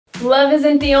Love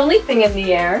isn't the only thing in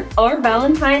the air. Our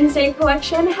Valentine's Day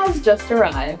collection has just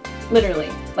arrived. Literally.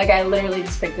 Like, I literally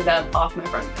just picked it up off my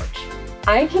front porch.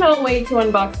 I cannot wait to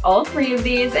unbox all 3 of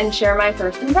these and share my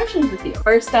first impressions with you.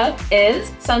 First up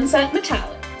is Sunset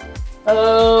Metallic.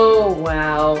 Oh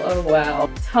wow, oh wow.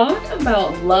 Talk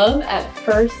about love at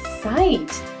first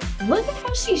sight. Look at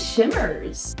how she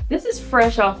shimmers. This is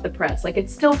fresh off the press, like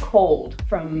it's still cold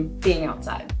from being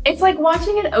outside. It's like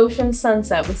watching an ocean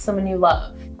sunset with someone you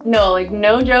love. No, like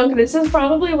no joke, this is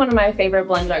probably one of my favorite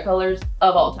BlendJet colors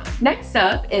of all time. Next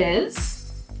up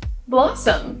is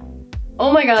Blossom.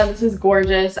 Oh my god, this is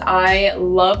gorgeous. I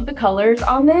love the colors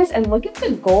on this and look at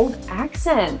the gold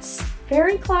accents.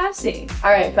 Very classy.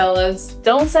 All right, fellas,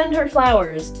 don't send her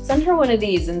flowers. Send her one of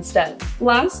these instead.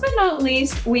 Last but not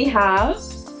least, we have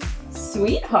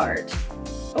Sweetheart.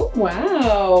 Oh,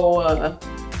 wow.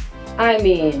 I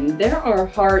mean, there are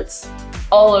hearts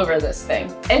all over this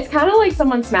thing. It's kind of like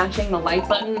someone smashing the like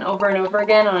button over and over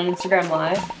again on Instagram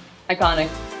Live. Iconic.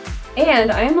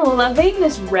 And I'm loving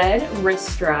this red wrist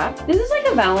strap. This is like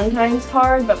a Valentine's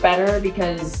card, but better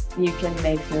because you can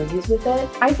make movies with it.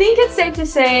 I think it's safe to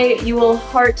say you will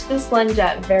heart this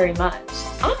BlendJet very much.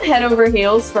 I'm head over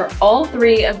heels for all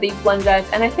 3 of these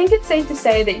BlendJets, and I think it's safe to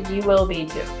say that you will be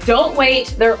too. Don't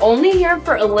wait, they're only here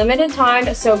for a limited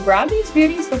time, so grab these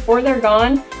beauties before they're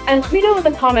gone, and let me know in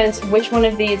the comments which one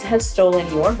of these has stolen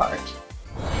your heart.